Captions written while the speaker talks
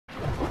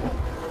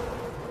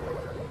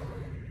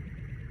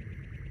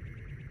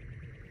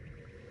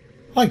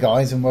Hi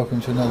guys, and welcome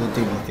to another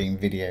Divi theme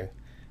video.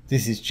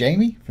 This is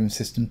Jamie from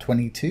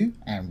System22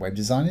 and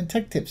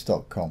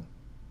webdesignandtechtips.com.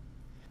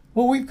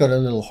 Well, we've got a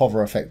little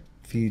hover effect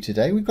for you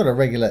today. We've got a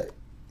regular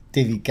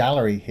Divi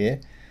gallery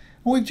here,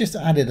 and we've just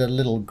added a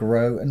little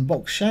grow and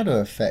box shadow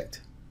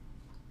effect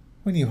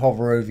when you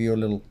hover over your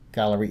little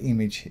gallery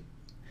image.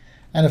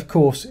 And of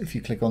course, if you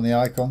click on the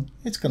icon,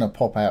 it's going to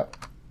pop out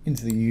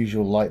into the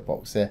usual light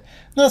box there.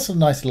 And that's a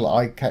nice little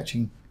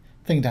eye-catching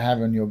thing to have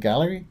on your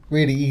gallery.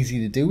 Really easy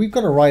to do. We've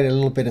got to write a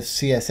little bit of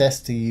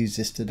CSS to use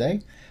this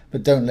today,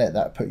 but don't let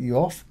that put you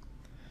off.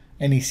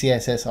 Any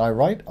CSS I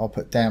write, I'll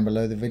put down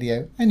below the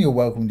video, and you're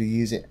welcome to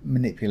use it,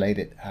 manipulate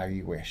it how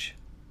you wish.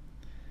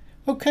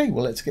 Okay,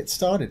 well, let's get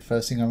started.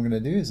 First thing I'm going to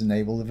do is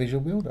enable the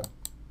Visual Builder.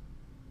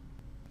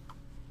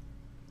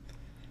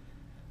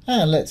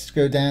 And let's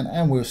go down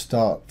and we'll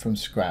start from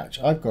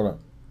scratch. I've got a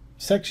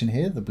section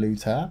here, the blue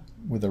tab,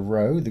 with a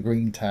row, the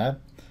green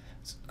tab.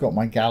 It's got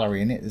my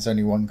gallery in it. There's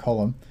only one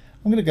column.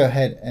 I'm going to go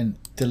ahead and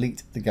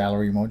delete the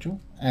gallery module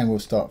and we'll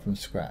start from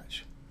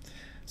scratch.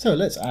 So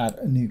let's add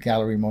a new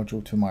gallery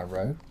module to my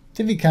row.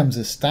 Divi comes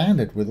as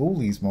standard with all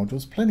these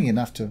modules, plenty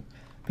enough to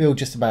build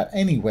just about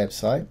any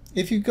website.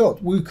 If you've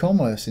got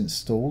WooCommerce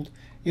installed,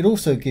 it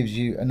also gives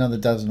you another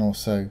dozen or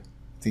so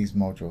of these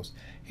modules.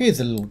 Here's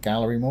a little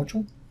gallery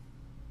module.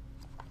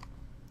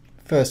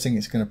 First thing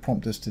it's going to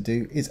prompt us to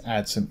do is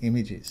add some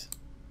images.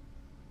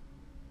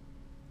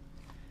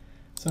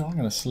 So I'm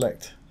going to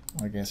select,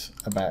 I guess,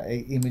 about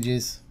 8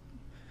 images.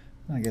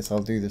 I guess I'll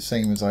do the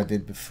same as I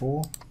did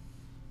before.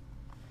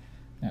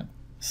 And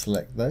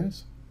select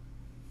those.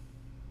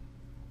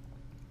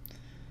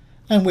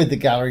 And with the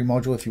gallery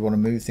module, if you want to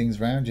move things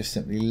around, just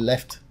simply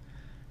left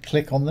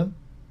click on them,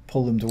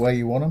 pull them to where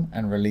you want them,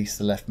 and release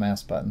the left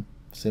mouse button.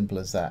 Simple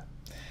as that.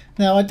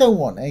 Now I don't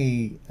want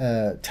any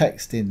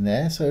text in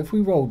there, so if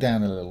we roll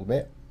down a little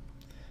bit,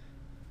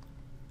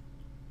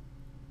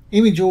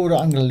 image order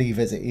I'm going to leave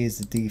as it is,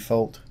 the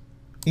default.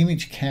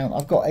 Image count,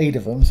 I've got 8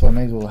 of them, so I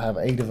may as well have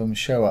 8 of them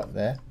show up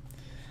there.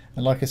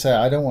 And like I say,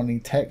 I don't want any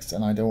text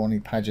and I don't want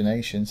any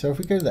pagination, so if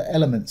we go to the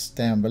elements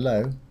down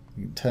below,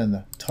 you can turn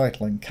the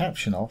title and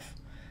caption off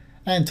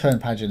and turn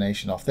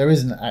pagination off. There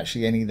isn't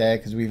actually any there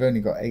because we've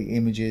only got 8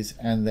 images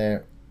and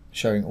they're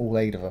showing all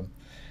 8 of them.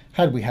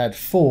 Had we had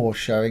 4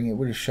 showing, it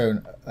would have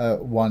shown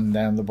 1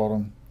 down the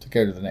bottom to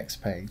go to the next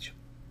page.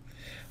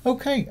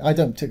 Okay, I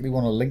don't particularly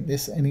want to link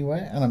this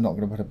anywhere, and I'm not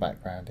going to put a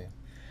background in.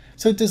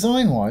 So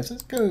design wise,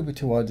 let's go over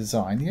to our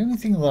design. The only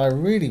thing that I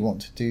really want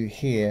to do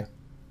here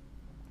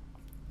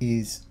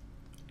is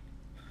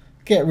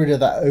get rid of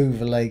that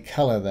overlay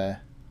color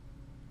there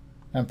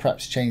and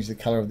perhaps change the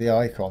color of the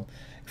icon.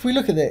 If we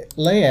look at the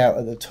layout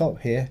at the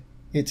top here,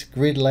 it's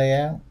grid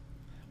layout,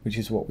 which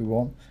is what we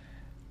want.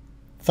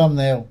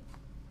 Thumbnail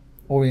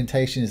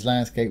orientation is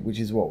landscape, which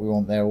is what we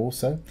want there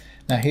also.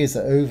 Now here's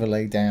the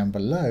overlay down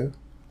below.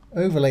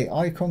 Overlay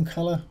icon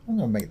color, I'm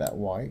going to make that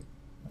white.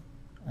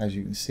 As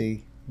you can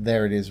see,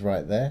 there it is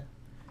right there.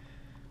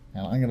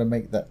 And I'm going to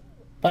make that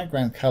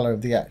background color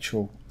of the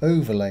actual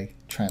overlay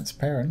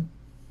transparent.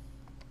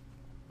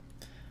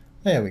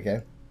 There we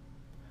go.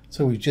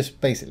 So we've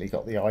just basically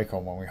got the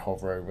icon when we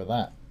hover over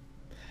that.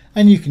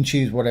 And you can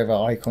choose whatever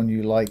icon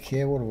you like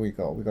here. What have we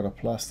got? We've got a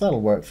plus.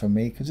 That'll work for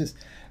me because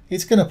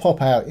it's going to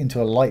pop out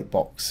into a light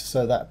box.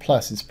 So that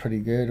plus is pretty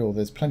good, or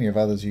there's plenty of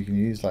others you can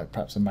use, like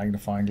perhaps a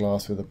magnifying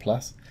glass with a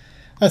plus.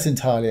 That's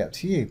entirely up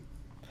to you.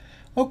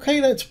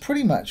 Okay, that's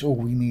pretty much all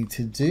we need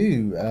to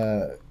do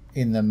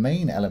in the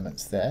main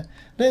elements there.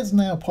 Let's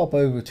now pop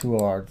over to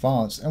our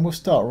advanced and we'll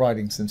start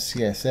writing some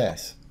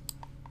CSS.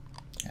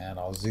 And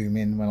I'll zoom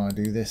in when I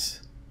do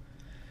this.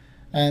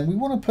 And we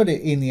want to put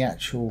it in the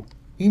actual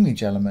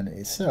image element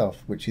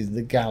itself, which is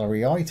the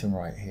gallery item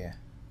right here.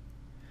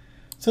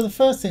 So the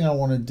first thing I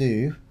want to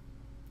do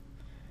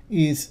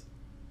is,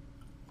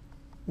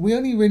 we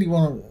only really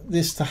want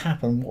this to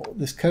happen,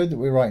 this code that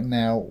we're writing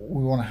now,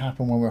 we want to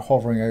happen when we're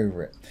hovering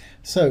over it.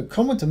 So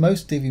common to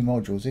most Divi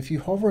modules, if you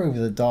hover over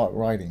the dark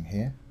writing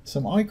here,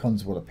 some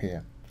icons will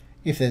appear.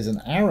 If there's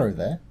an arrow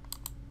there,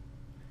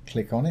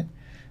 click on it,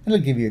 and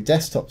it'll give you a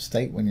desktop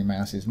state when your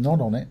mouse is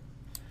not on it,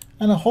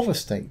 and a hover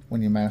state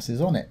when your mouse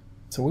is on it.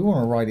 So we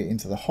want to write it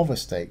into the hover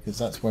state because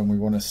that's when we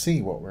want to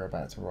see what we're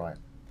about to write.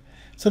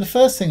 So the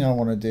first thing I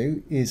want to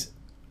do is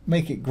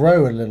make it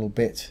grow a little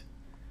bit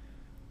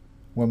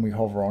when we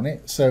hover on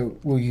it. So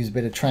we'll use a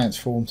bit of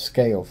transform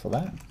scale for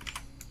that.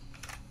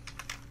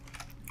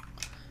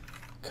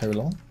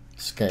 Colon,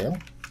 scale,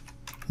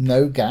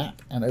 no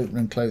gap, and open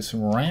and close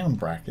some round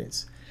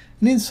brackets.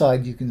 And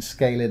inside you can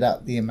scale it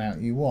up the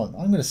amount you want.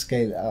 I'm going to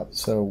scale it up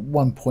so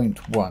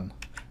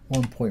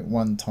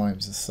 1.1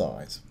 times the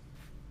size.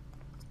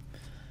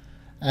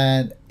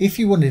 And if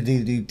you wanted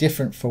to do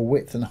different for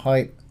width and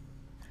height,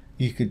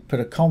 you could put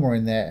a comma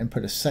in there and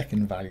put a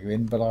second value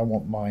in, but I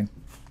want mine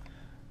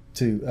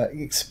to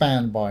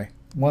expand by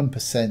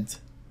 1%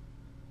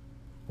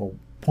 or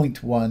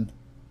 0.1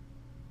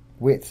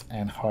 width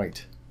and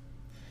height.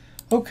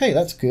 Okay,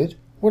 that's good.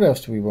 What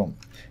else do we want?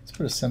 Let's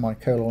put a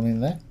semicolon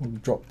in there. We'll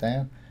drop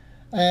down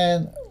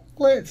and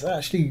let's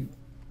actually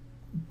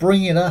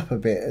bring it up a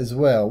bit as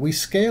well. We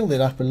scaled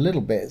it up a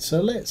little bit,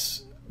 so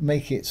let's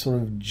make it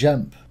sort of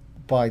jump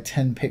by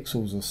 10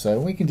 pixels or so.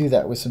 We can do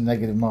that with some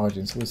negative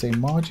margins. So we'll say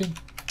margin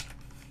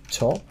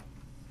top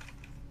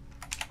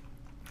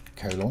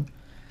colon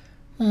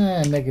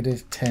and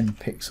negative 10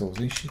 pixels.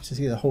 You should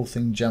see the whole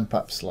thing jump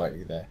up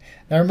slightly there.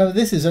 Now remember,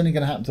 this is only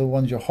going to happen to the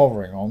ones you're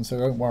hovering on, so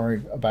don't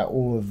worry about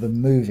all of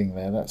them moving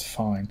there. That's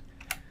fine.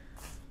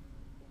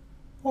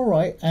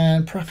 Alright,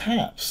 and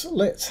perhaps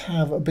let's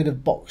have a bit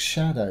of box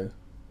shadow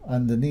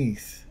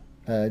underneath,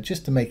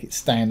 just to make it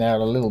stand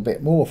out a little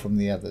bit more from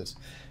the others.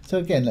 So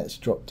again, let's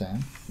drop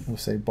down. We'll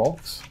say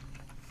box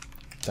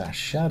dash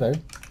shadow.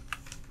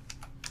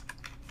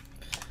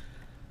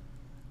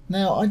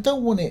 Now I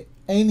don't want it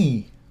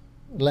any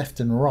left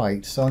and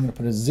right, so I'm going to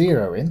put a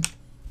 0 in.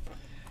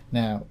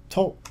 Now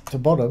top to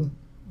bottom,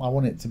 I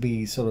want it to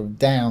be sort of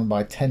down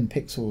by 10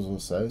 pixels or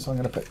so, so I'm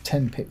going to put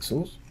 10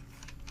 pixels.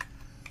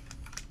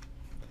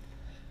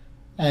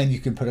 And you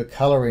can put a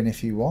color in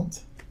if you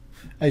want.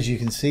 As you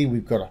can see,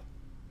 we've got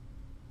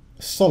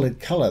a solid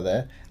color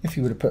there. If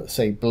you were to put,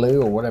 say,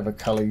 blue or whatever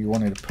color you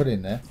wanted to put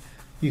in there,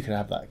 you could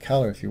have that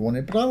color if you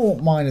wanted, but I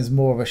want mine as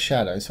more of a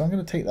shadow, so I'm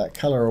going to take that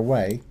color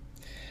away,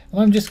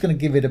 and I'm just going to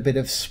give it a bit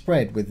of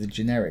spread with the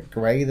generic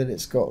gray that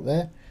it's got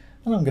there,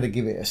 and I'm going to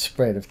give it a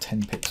spread of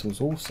 10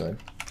 pixels also,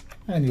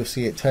 and you'll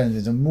see it turns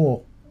into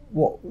more,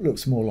 what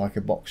looks more like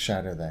a box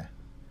shadow there,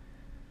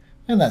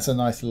 and that's a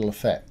nice little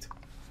effect.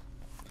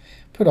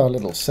 Put our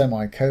little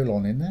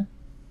semicolon in there.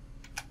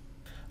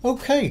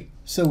 Okay,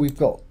 so we've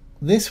got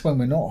this when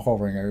we're not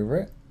hovering over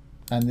it,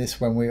 and this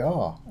when we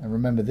are. And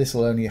remember, this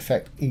will only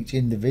affect each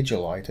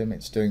individual item.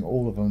 It's doing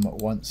all of them at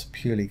once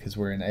purely because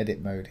we're in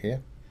edit mode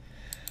here.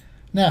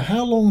 Now,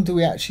 how long do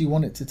we actually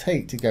want it to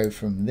take to go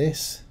from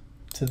this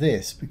to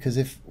this? Because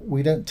if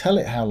we don't tell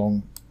it how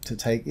long to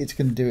take, it's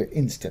going to do it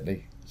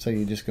instantly. So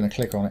you're just going to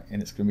click on it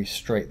and it's going to be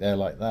straight there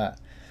like that.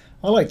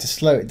 I like to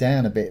slow it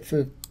down a bit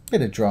for a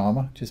bit of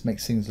drama, just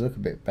makes things look a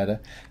bit better.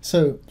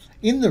 So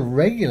in the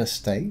regular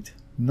state,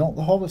 not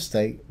the hover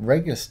state,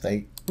 regular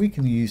state, we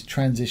can use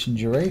transition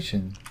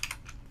duration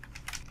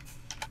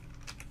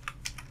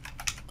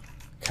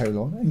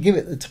colon and give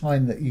it the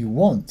time that you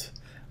want.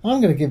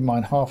 I'm going to give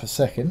mine half a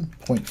second,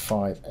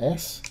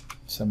 0.5s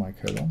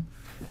semicolon,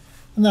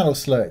 and that'll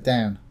slow it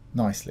down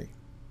nicely.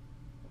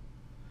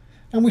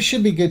 And we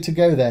should be good to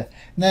go there.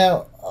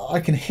 Now, I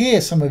can hear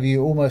some of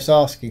you almost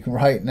asking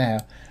right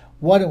now,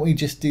 why don't we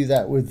just do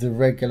that with the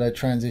regular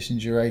transition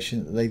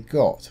duration that they've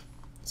got?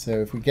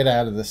 So if we get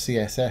out of the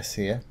CSS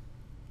here,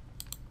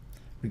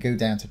 we go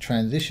down to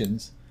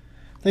transitions,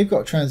 they've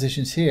got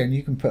transitions here and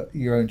you can put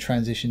your own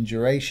transition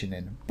duration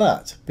in.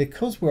 But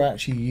because we're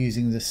actually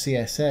using the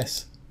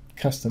CSS,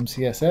 custom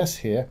CSS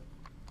here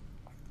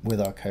with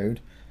our code,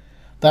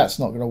 that's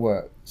not going to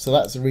work. So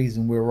that's the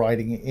reason we're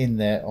writing it in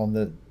there on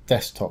the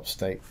desktop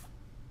state.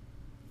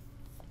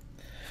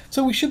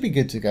 So we should be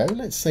good to go.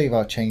 Let's save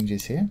our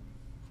changes here.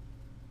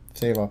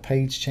 Save our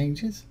page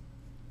changes.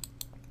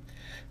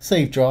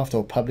 Save draft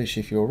or publish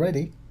if you're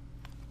ready.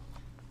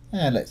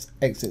 And let's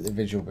exit the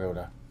visual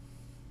builder.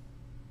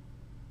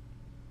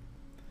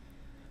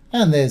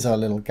 And there's our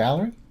little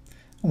gallery.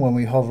 And when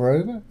we hover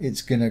over,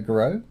 it's going to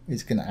grow.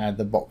 It's going to add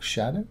the box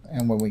shadow.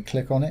 And when we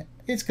click on it,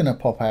 it's going to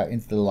pop out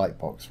into the light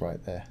box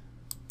right there.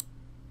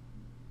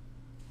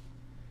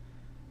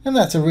 And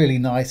that's a really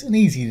nice and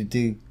easy to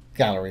do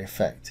gallery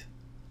effect.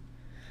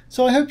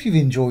 So I hope you've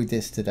enjoyed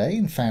this today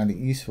and found it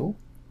useful.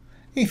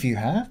 If you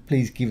have,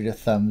 please give it a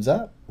thumbs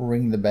up,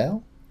 ring the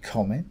bell,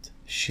 comment,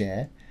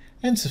 share,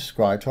 and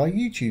subscribe to our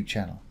YouTube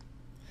channel.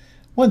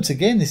 Once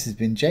again, this has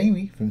been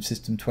Jamie from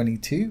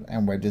System22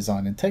 and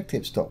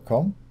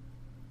webdesignandtechtips.com.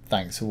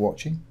 Thanks for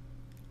watching.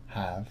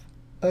 Have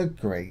a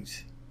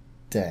great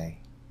day.